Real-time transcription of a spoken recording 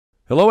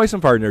Hello, Ice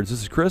and Fire Nerds.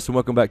 This is Chris, and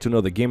welcome back to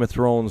another Game of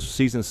Thrones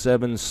Season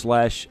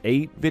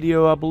 7/8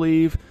 video, I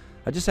believe.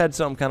 I just had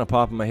something kind of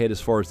pop in my head as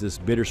far as this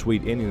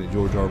bittersweet ending that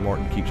George R. R.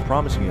 Martin keeps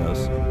promising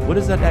us. What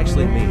does that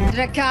actually mean?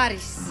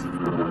 Dracarys.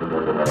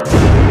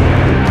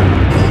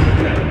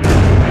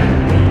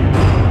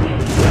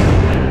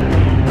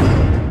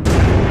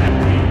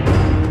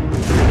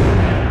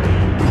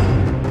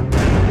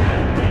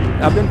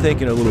 I've been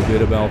thinking a little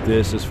bit about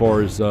this as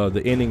far as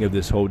the ending of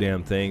this whole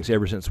damn thing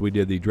ever since we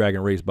did the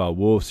Dragon Raised by a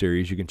Wolf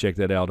series. You can check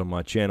that out on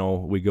my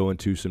channel. We go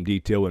into some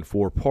detail in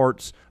 4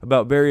 parts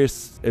about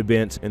various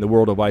events in the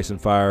world of Ice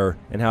and Fire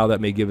and how that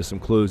may give us some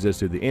clues as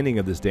to the ending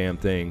of this damn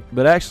thing.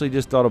 But I actually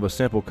just thought of a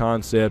simple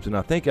concept, and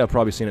I think I've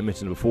probably seen it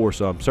mentioned before,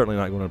 so I'm certainly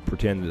not going to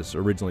pretend it's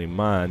originally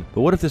mine.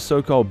 But what if this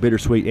so-called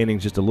bittersweet ending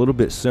is just a little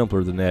bit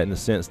simpler than that, in the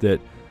sense that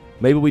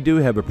maybe we do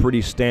have a pretty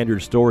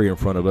standard story in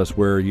front of us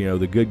where, you know,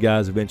 the good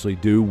guys eventually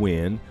do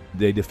win.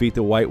 They defeat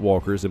the White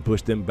Walkers and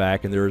push them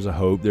back, and there is a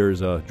hope, there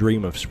is a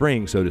dream of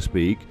spring, so to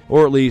speak.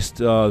 Or at least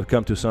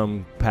come to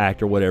some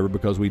pact or whatever,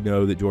 because we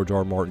know that George R.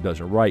 R. Martin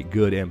doesn't write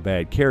good and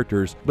bad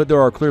characters. But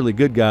there are clearly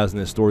good guys in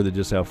this story that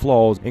just have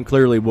flaws, and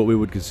clearly what we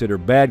would consider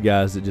bad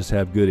guys that just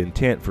have good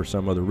intent for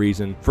some other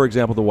reason. For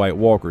example, the White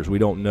Walkers. We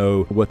don't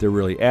know what they're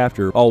really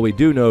after. All we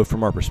do know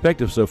from our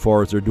perspective so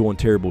far is they're doing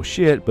terrible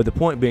shit, but the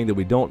point being that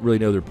we don't really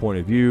know their point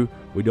of view.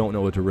 We don't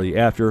know what they're really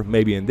after.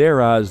 Maybe in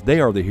their eyes,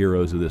 they are the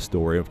heroes of this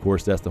story. Of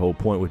course, that's the whole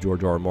point with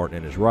George R. R. Martin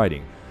and his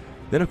writing.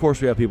 Then, of course,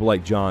 we have people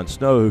like Jon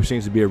Snow, who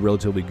seems to be a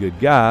relatively good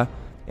guy,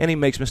 and he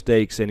makes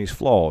mistakes and he's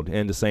flawed.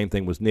 And the same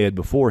thing was Ned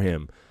before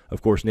him.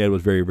 Of course, Ned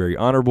was very, very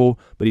honorable,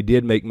 but he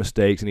did make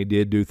mistakes and he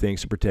did do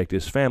things to protect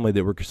his family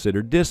that were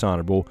considered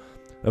dishonorable.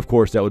 Of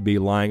course, that would be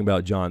lying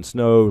about Jon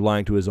Snow,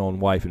 lying to his own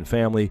wife and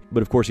family.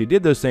 But of course, he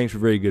did those things for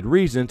very good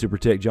reason, to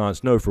protect Jon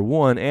Snow for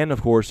one, and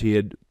of course, he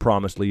had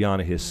promised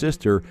Lyanna his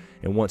sister,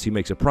 and once he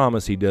makes a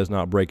promise, he does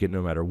not break it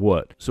no matter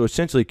what. So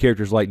essentially,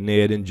 characters like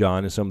Ned and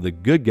Jon and some of the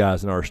good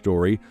guys in our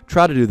story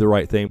try to do the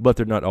right thing, but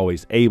they're not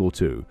always able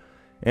to.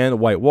 And the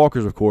White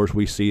Walkers, of course,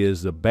 we see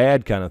as the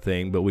bad kind of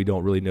thing, but we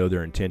don't really know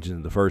their intentions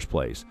in the first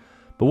place.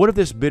 But what if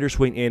this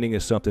bittersweet ending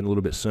is something a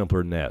little bit simpler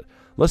than that?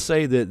 Let's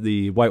say that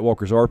the White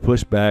Walkers are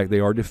pushed back, they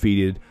are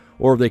defeated,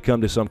 or they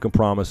come to some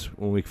compromise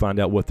when we find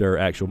out what their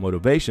actual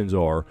motivations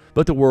are,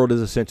 but the world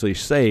is essentially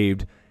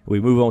saved. We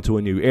move on to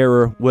a new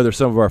era. Whether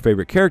some of our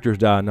favorite characters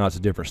die or not is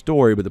a different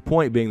story, but the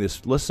point being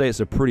this, let's say it's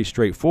a pretty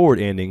straightforward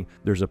ending.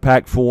 There's a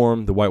pact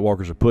formed, the White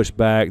Walkers are pushed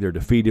back, they're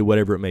defeated,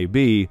 whatever it may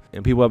be,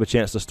 and people have a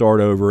chance to start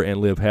over and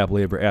live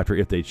happily ever after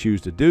if they choose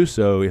to do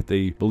so, if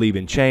they believe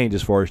in change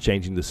as far as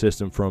changing the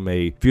system from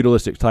a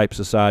feudalistic type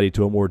society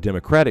to a more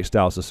democratic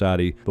style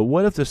society. But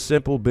what if the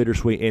simple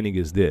bittersweet ending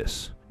is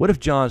this? What if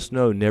Jon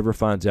Snow never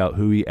finds out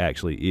who he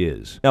actually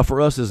is? Now,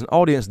 for us as an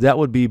audience, that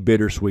would be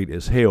bittersweet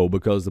as hell,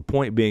 because the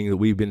point being that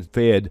we've been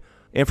fed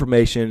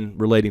information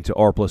relating to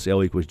R plus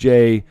L equals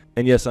J.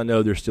 And yes, I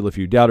know there's still a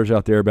few doubters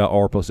out there about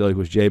R plus L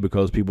equals J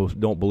because people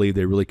don't believe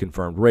they really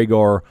confirmed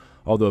Rhaegar.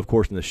 Although, of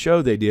course, in the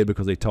show they did,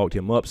 because they talked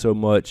him up so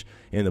much.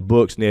 In the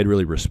books, Ned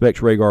really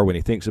respects Rhaegar when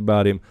he thinks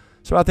about him.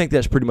 So I think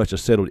that's pretty much a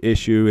settled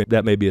issue, and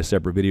that may be a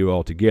separate video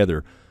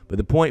altogether. But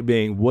the point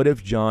being, what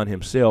if Jon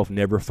himself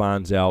never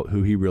finds out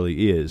who he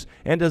really is?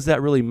 And does that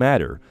really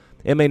matter?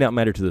 It may not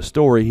matter to the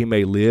story. He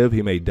may live,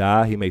 he may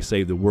die, he may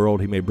save the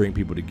world, he may bring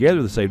people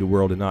together to save the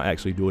world and not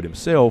actually do it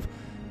himself,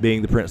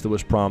 being the prince that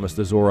was promised,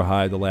 the Azor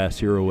Ahai, the last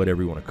hero,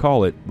 whatever you want to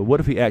call it. But what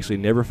if he actually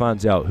never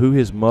finds out who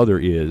his mother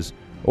is,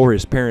 or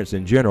his parents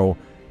in general?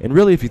 And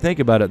really, if you think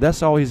about it,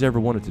 that's all he's ever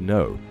wanted to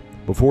know.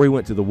 Before he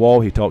went to the wall,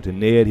 he talked to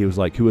Ned. He was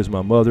like, who is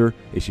my mother?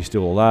 Is she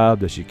still alive?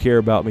 Does she care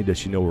about me? Does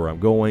she know where I'm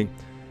going?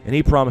 And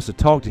he promised to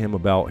talk to him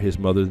about his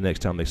mother the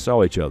next time they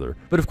saw each other.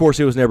 But of course,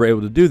 he was never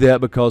able to do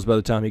that, because by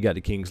the time he got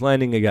to King's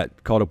Landing, he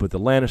got caught up with the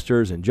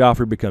Lannisters and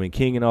Joffrey becoming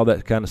king and all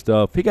that kind of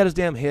stuff. He got his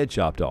damn head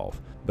chopped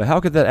off. But how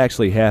could that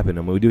actually happen?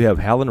 I mean, we do have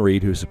Howland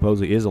Reed, who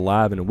supposedly is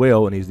alive and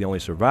well, and he's the only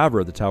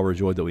survivor of the Tower of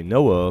Joy that we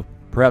know of.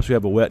 Perhaps we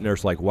have a wet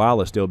nurse like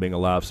Wylla still being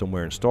alive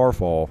somewhere in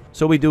Starfall.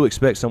 So we do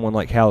expect someone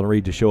like Howland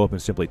Reed to show up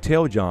and simply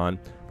tell Jon,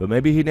 but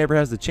maybe he never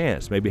has the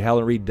chance. Maybe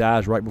Howland Reed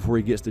dies right before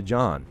he gets to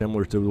Jon.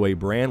 Similar to the way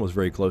Bran was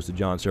very close to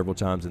Jon several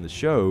times in the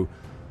show,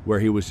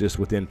 where he was just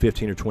within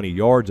 15 or 20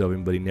 yards of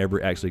him, but he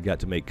never actually got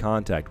to make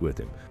contact with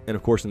him. And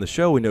of course, in the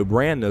show, we know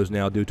Bran knows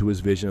now due to his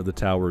vision of the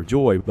Tower of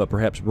Joy, but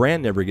perhaps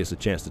Bran never gets a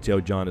chance to tell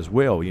Jon as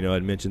well. You know,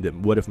 I'd mentioned that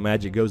what if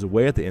magic goes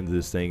away at the end of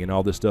this thing and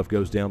all this stuff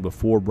goes down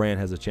before Bran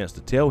has a chance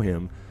to tell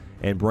him,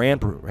 and Bran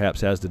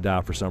perhaps has to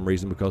die for some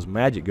reason because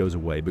magic goes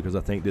away, because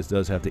I think this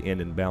does have to end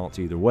in balance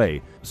either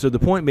way. So the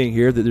point being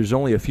here that there's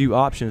only a few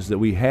options that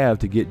we have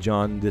to get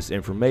Jon this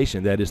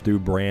information. That is through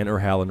Bran or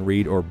Howland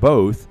Reed or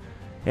both.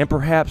 And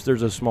perhaps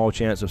there's a small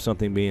chance of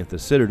something being at the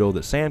Citadel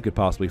that Sam could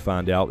possibly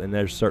find out, and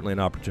there's certainly an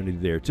opportunity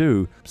there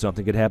too.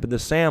 Something could happen to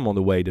Sam on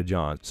the way to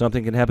Jon.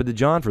 Something can happen to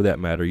Jon for that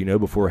matter, you know,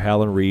 before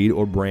Howland Reed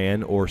or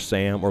Bran or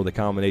Sam or the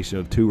combination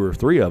of 2 or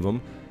 3 of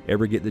them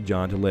ever get to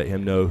Jon to let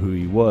him know who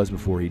he was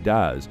before he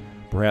dies.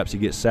 Perhaps he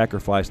gets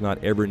sacrificed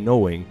not ever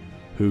knowing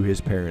who his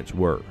parents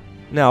were.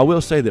 Now, I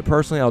will say that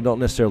personally, I don't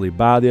necessarily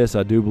buy this.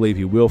 I do believe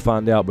he will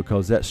find out,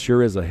 because that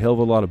sure is a hell of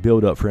a lot of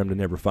build-up for him to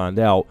never find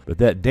out. But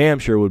that damn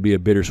sure would be a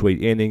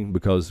bittersweet ending,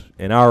 because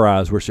in our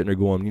eyes, we're sitting there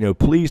going, you know,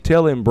 please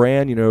tell him,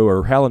 Bran, you know,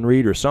 or Howland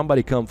Reed, or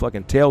somebody come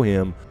fucking tell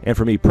him. And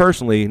for me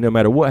personally, no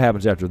matter what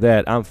happens after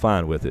that, I'm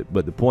fine with it.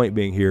 But the point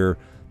being here,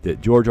 that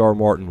George R. R.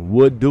 Martin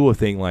would do a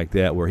thing like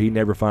that where he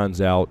never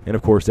finds out, and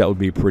of course that would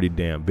be pretty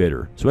damn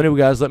bitter. So anyway,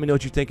 guys, let me know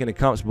what you think in the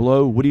comments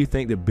below. What do you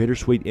think the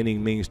bittersweet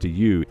ending means to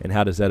you, and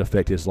how does that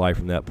affect his life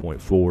from that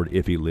point forward,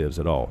 if he lives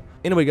at all?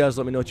 Anyway, guys,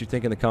 let me know what you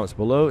think in the comments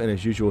below, and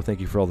as usual, thank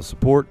you for all the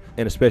support,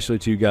 and especially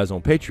to you guys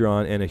on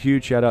Patreon, and a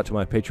huge shout out to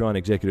my Patreon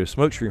executive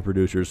smokescreen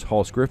producers,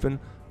 Hoss Griffin,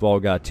 Vol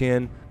Guy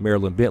 10,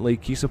 Marilyn Bentley,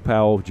 Keisa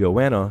Powell,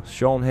 Joanna,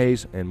 Sean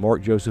Hayes, and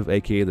Mark Joseph,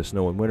 aka the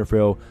Snow and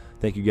Winterfell.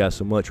 Thank you guys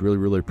so much. Really,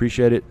 really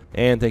appreciate it.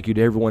 And thank you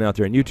to everyone out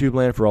there in YouTube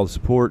land for all the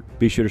support.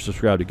 Be sure to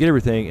subscribe to get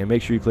everything, and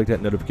make sure you click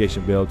that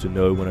notification bell to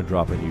know when I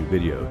drop a new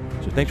video.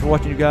 So thanks for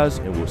watching, you guys,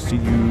 and we'll see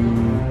you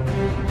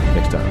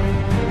next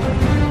time.